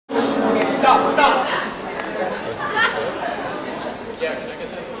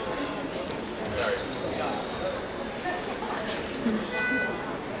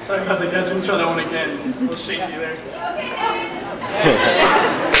Sorry about the guys. We'll try that one again. We'll shake you there.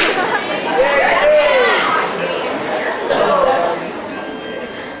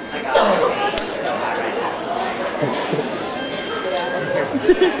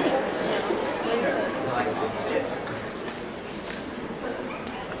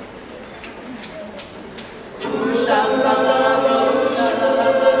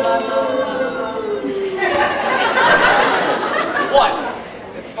 What?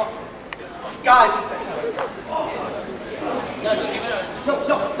 It's fucking... Guys, what the hell?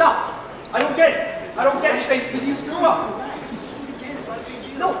 No, stop! I don't get it. I don't get it. Did you screw up?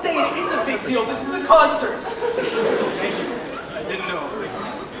 No, Dane, it is a big deal. This is a concert. I didn't know.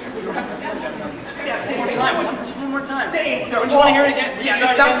 Yeah, Dane. One more time. Dane, don't you want to hear it again? Yeah,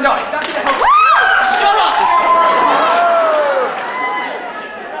 it's not going to help. Shut up!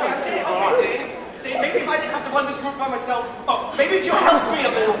 Dane, maybe if I didn't have to run this group by myself, maybe if you help me a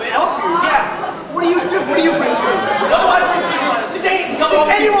little bit. Help you? Yeah. What do you do? What do you bring to me? No one brings me. Dane,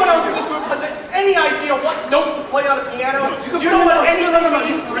 anyone else in this group has any idea what note to play on a piano? Do you know what any of them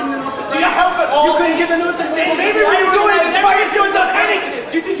means? Do you help at all? You couldn't give the notes. Dane, maybe when you do it, why you haven't done anything?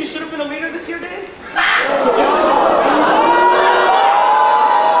 Do you think you should have been a leader this year, Dane?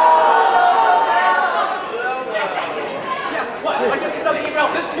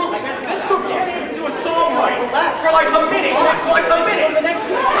 This group can't even do a song right. Relax. For like a minute. The next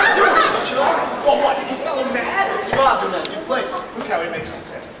one. Well, what? Is the fellow mad? Roger, man. New place. Look how he makes the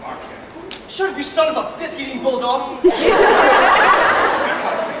tip. Shut up, you son of a biscuit-eating bulldog.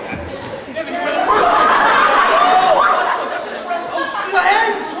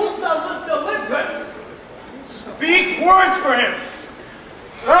 Speak words for him.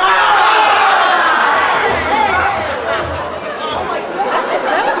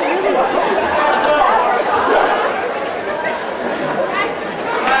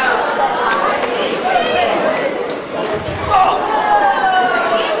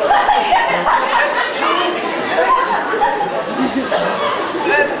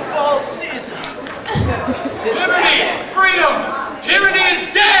 Liberty! Freedom! Tyranny is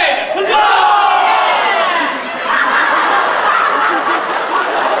dead! Huzzah!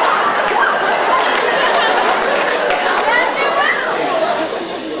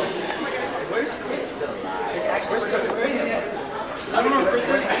 Where's Chris? I don't know where Chris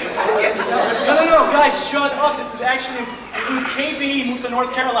is. No, guys, shut up. This is actually, it was KB, he moved to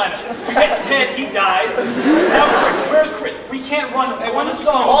North Carolina. We met Ted, he dies. Now Chris, where's Chris? We can't run one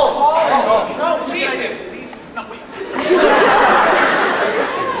song. No, leave him. No, wait.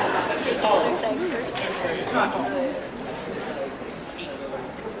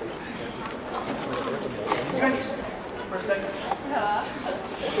 You guys, for a second.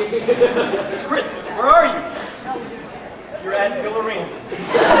 Chris, where are you? You're at Villarina's.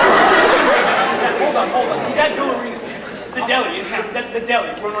 Hold on. He's at Villarina's. The deli. He's at the deli.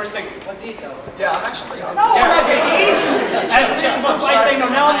 We're singing. Let's eat though. Yeah, I'm actually. No, I'm not gonna eat. As James, I say no.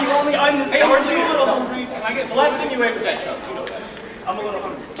 Now I'm the only. I'm the. Hey, aren't you a little hungry? Can I get the last thing you ate was that chubs? You know that. I'm a little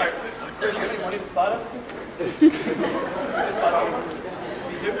hungry. Sorry. There's anyone to spot us? Spot all of us.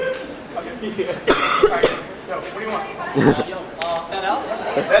 Me too. Okay. Alright. So, what do you want? That else?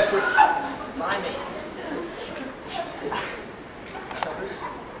 That's good. My mate.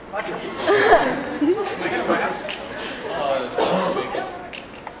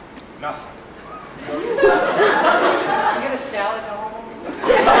 Nothing. You get a salad home?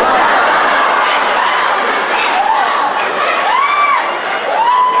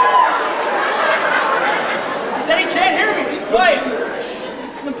 He said he can't hear me. Be quiet.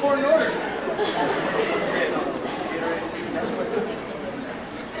 It's an important order.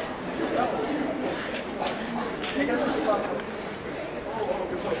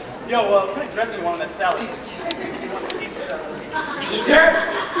 Yo, what kind of dressing you want on that salad? Caesar?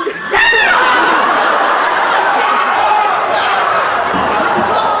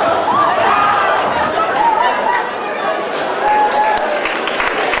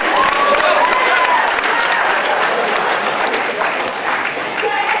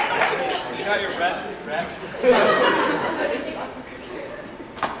 You got your rat?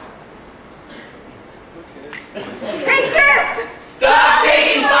 Take this! Stop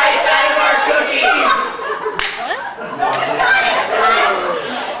taking bites out of our cookies!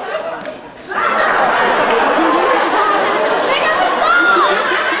 Sing us a song!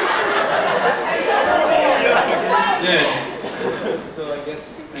 It's dead. So I guess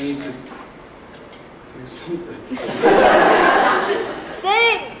I need to do something.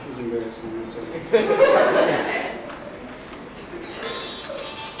 Sing! This is embarrassing. I'm sorry.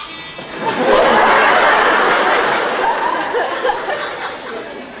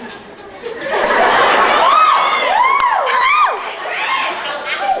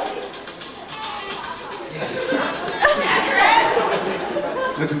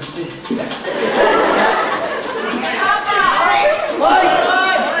 Lights!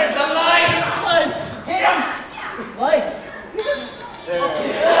 Hit him! Lights!